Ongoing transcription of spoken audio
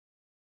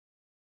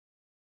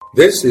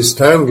This is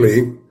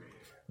Stanley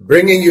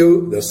bringing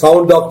you the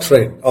sound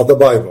doctrine of the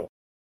Bible.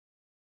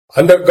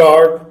 Under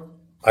God,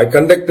 I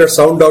conducted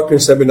sound doctrine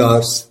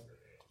seminars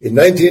in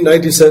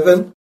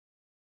 1997,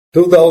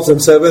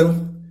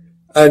 2007,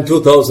 and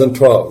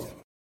 2012.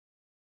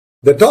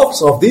 The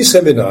talks of these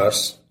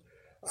seminars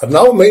are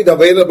now made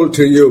available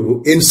to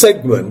you in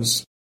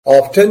segments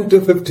of 10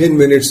 to 15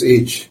 minutes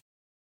each.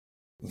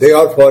 They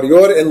are for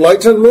your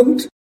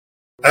enlightenment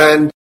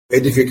and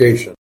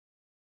edification.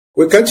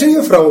 We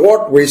continue from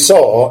what we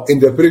saw in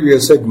the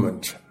previous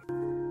segment.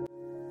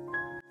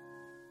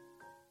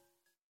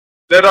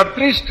 There are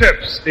 3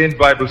 steps in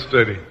Bible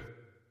study.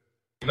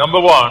 Number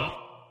 1,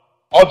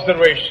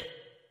 observation.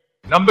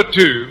 Number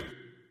 2,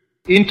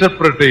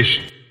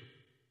 interpretation.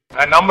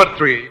 And number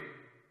 3,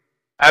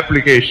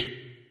 application.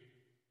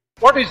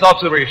 What is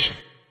observation?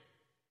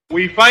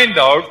 We find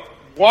out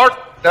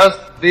what does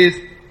this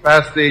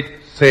passage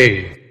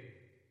say.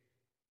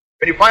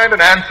 When you find an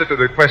answer to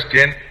the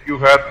question, you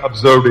have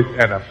observed it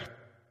enough.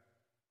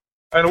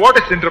 And what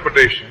is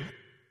interpretation?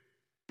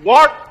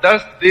 What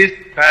does this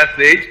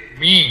passage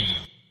mean?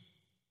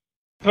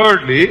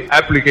 Thirdly,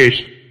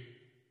 application.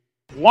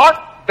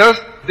 What does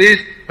this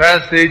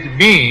passage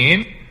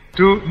mean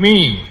to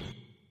me?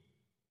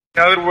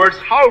 In other words,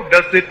 how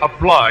does it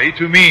apply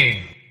to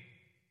me?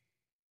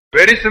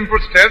 Very simple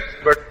steps,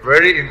 but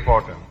very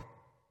important.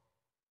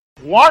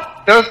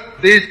 What does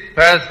this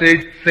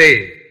passage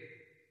say?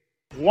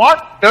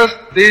 What does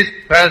this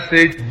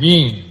passage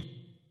mean?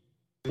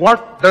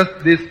 What does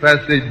this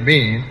passage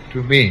mean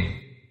to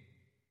me?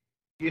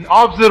 In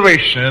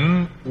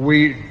observation,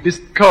 we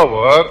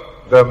discover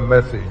the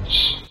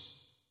message.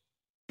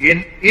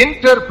 In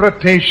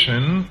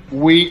interpretation,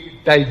 we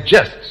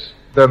digest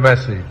the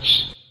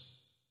message.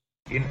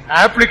 In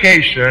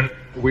application,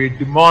 we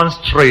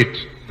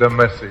demonstrate the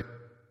message.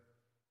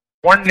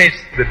 One is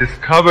the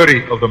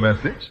discovery of the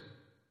message.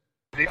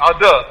 The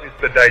other is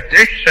the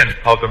digestion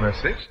of the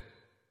message.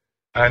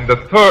 And the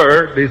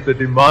third is the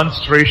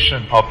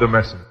demonstration of the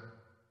message.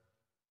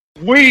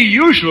 We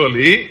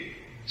usually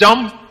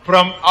jump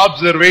from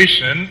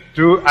observation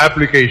to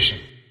application.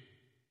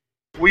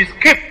 We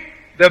skip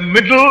the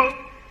middle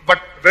but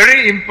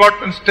very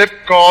important step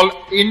called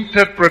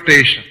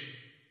interpretation.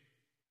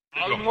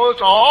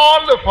 Almost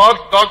all the false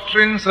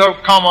doctrines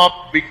have come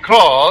up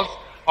because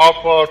of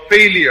our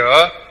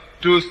failure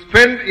to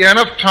spend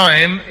enough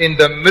time in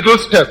the middle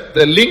step,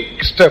 the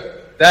link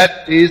step,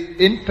 that is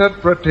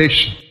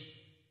interpretation.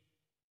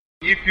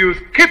 If you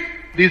skip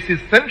this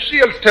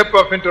essential step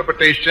of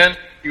interpretation,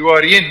 you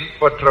are in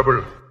for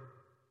trouble.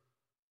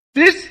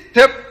 This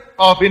step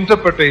of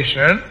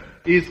interpretation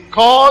is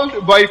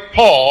called by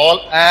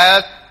Paul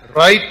as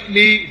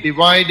rightly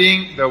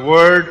dividing the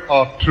word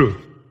of truth.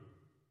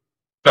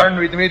 Turn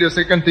with me to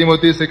 2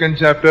 Timothy 2nd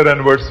chapter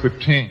and verse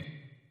 15.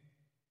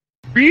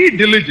 Be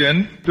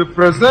diligent to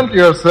present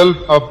yourself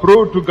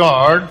approved to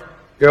God,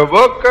 a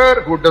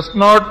worker who does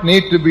not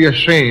need to be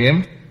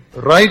ashamed,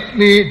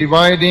 rightly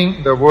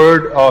dividing the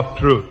word of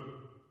truth.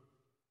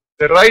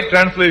 The right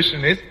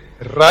translation is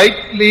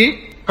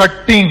rightly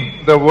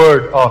cutting the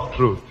word of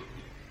truth.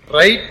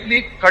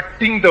 Rightly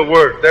cutting the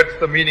word. That's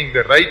the meaning,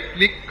 the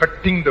rightly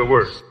cutting the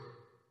word.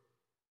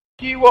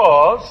 He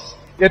was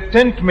a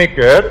tent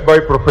maker by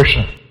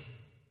profession.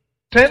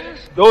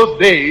 Tents those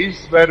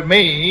days were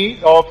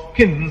made of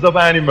skins of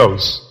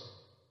animals.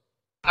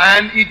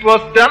 And it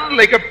was done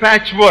like a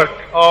patchwork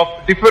of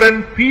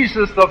different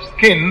pieces of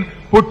skin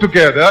put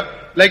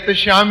together, like the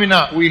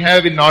shamina we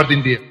have in North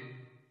India.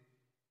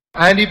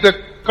 And if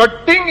the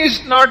cutting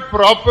is not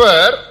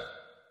proper,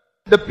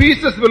 the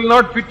pieces will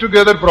not fit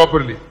together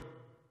properly.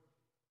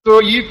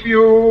 So if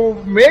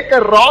you make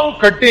a wrong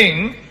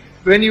cutting,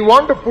 when you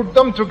want to put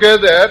them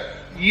together,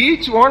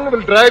 each one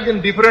will drag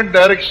in different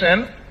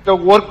direction. The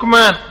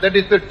workman, that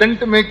is the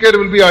tent maker,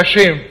 will be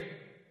ashamed.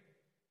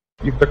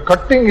 If the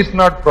cutting is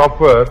not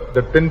proper,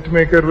 the tent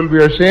maker will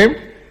be ashamed,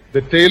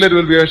 the tailor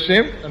will be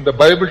ashamed, and the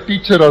Bible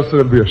teacher also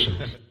will be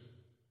ashamed.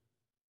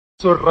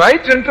 So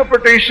right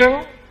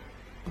interpretation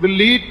will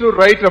lead to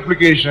right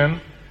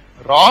application.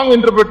 Wrong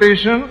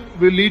interpretation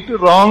will lead to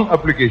wrong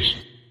application.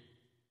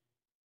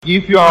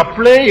 If you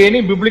apply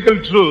any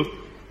biblical truth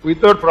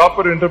without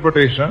proper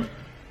interpretation,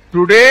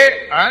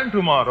 today and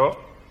tomorrow,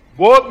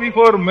 both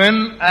before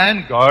men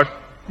and God,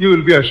 you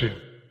will be ashamed.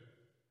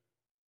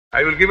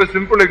 I will give a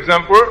simple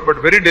example, but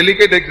very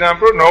delicate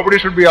example. Nobody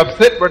should be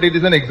upset, but it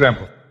is an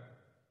example.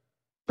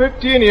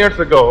 15 years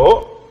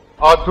ago,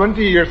 or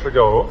 20 years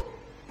ago,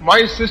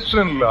 my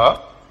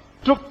sister-in-law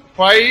took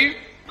 5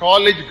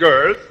 college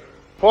girls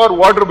for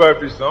water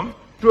baptism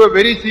to a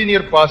very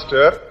senior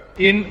pastor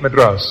in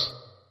Madras.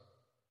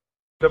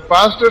 The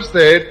pastor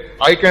said,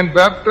 I can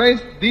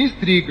baptize these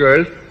 3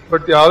 girls,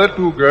 but the other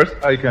 2 girls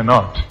I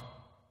cannot.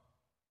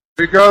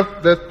 Because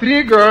the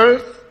 3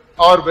 girls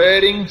are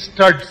wearing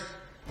studs,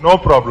 no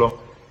problem.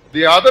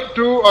 The other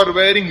 2 are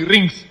wearing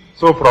rings,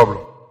 so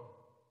problem.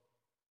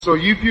 So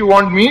if you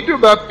want me to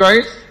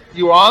baptize,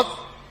 you ask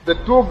the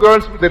 2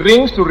 girls with the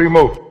rings to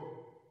remove.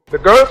 The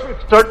girls with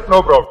studs,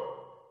 no problem.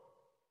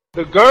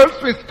 The girls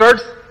with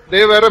studs,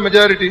 they were a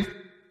majority.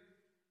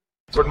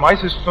 But my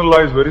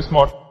sister-in-law is very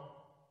smart.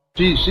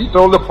 She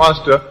told the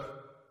pastor,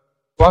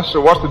 what's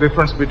the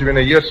difference between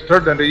a ear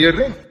stud and a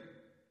earring?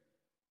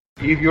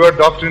 If your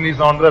doctrine is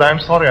on that, I'm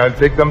sorry, I'll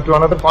take them to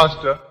another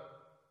pastor.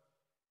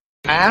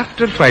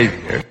 After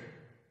 5 years,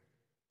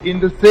 in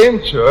the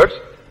same church,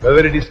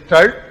 whether it is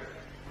stud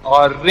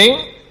or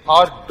ring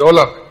or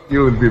dolak,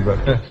 you will be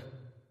better.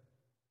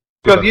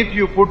 Because if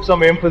you put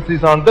some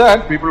emphasis on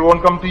that, people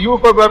won't come to you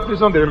for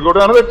baptism, they will go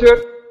to another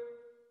church.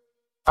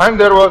 And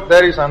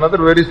there is another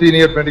very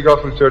senior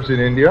Pentecostal church in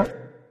India.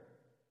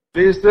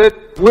 They said,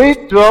 we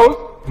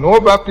 12, no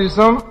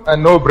baptism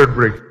and no bread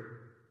break.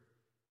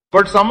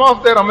 But some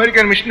of their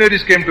American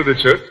missionaries came to the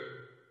church.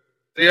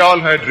 They all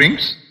had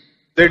rings.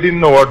 They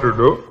didn't know what to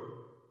do.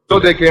 So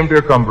they came to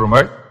a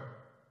compromise.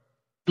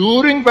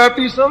 During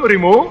baptism,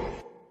 remove.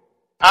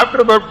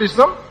 After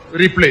baptism,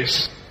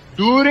 replace.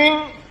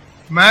 During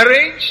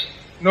marriage,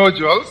 no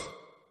jewels.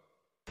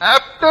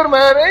 After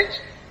marriage,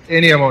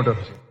 any amount of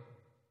jewels.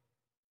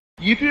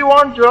 If you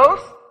want jewels,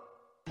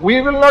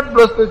 we will not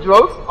bless the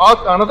jewels.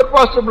 Ask another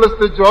pastor bless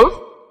the jewels.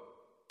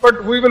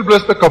 But we will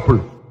bless the couple.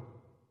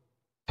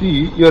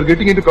 See, you are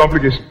getting into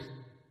complications.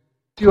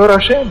 You are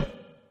ashamed.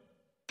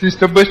 See,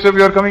 step by step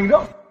you are coming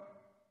down.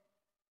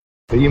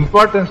 The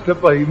important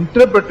step of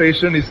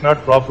interpretation is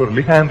not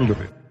properly handled.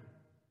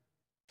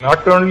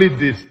 Not only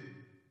this,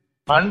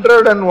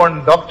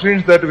 101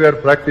 doctrines that we are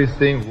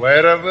practicing,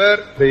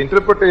 wherever the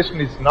interpretation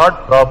is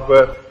not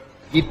proper,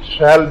 it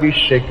shall be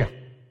shaken.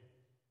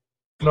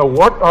 Now,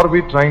 what are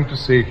we trying to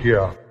say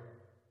here?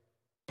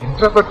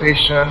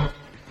 Interpretation is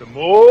the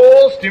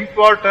most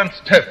important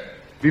step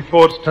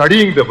before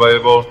studying the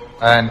Bible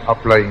and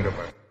applying the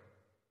Bible.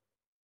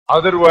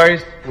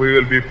 Otherwise, we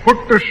will be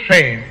put to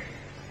shame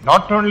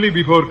not only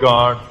before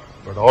God,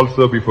 but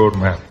also before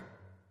man.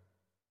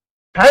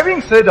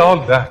 Having said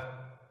all that,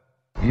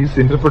 is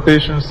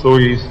interpretation so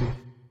easy?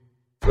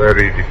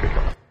 Very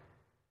difficult.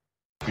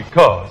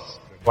 Because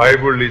the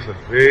Bible is a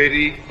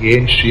very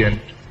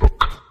ancient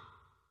book.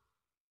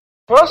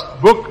 First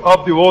book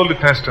of the Old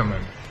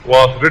Testament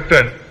was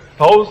written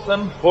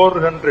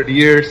 1400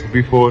 years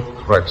before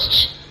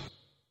Christ.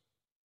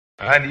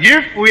 And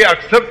if we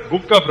accept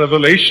book of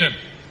Revelation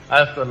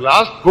as the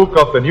last book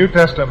of the New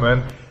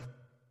Testament,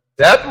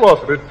 that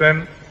was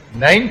written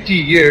 90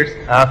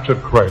 years after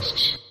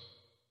Christ.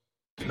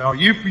 Now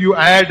if you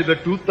add the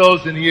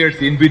 2000 years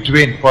in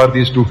between for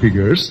these two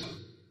figures,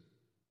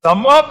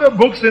 some of the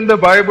books in the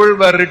Bible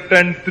were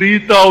written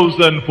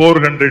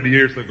 3400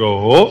 years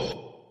ago,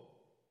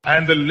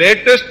 and the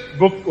latest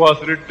book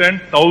was written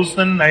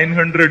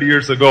 1900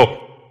 years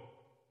ago.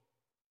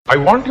 I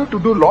want you to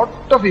do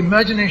lot of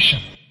imagination.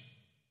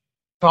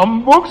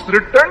 Some books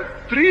written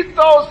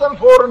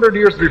 3400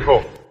 years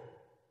before,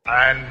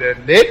 and the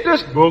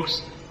latest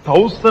books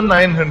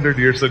 1900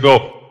 years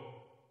ago.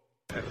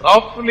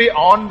 Roughly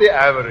on the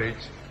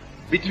average,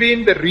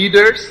 between the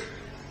readers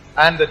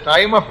and the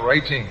time of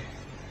writing,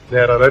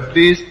 there are at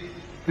least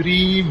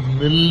 3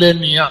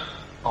 millennia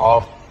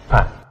of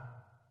time.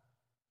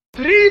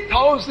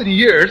 3000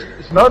 years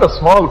is not a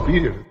small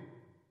period.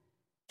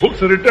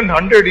 Books written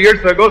 100 years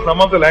ago, some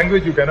of the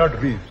language you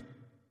cannot read.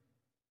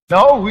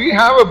 Now we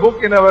have a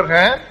book in our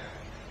hand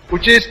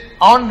which is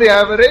on the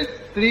average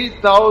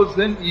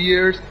 3000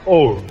 years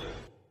old.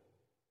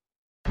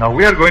 Now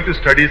we are going to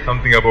study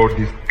something about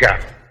this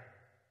gap.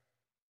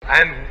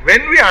 And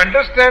when we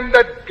understand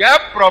that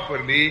gap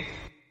properly,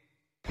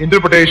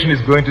 interpretation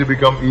is going to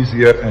become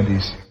easier and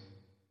easier.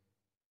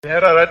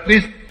 There are at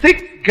least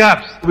 6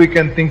 gaps we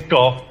can think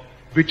of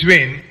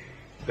between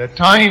the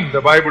time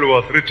the Bible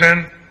was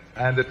written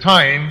and the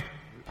time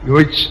in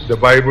which the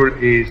Bible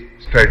is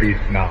studied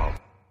now.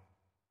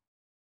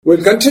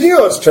 We'll continue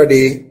our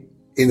study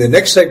in the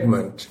next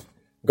segment.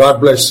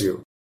 God bless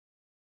you.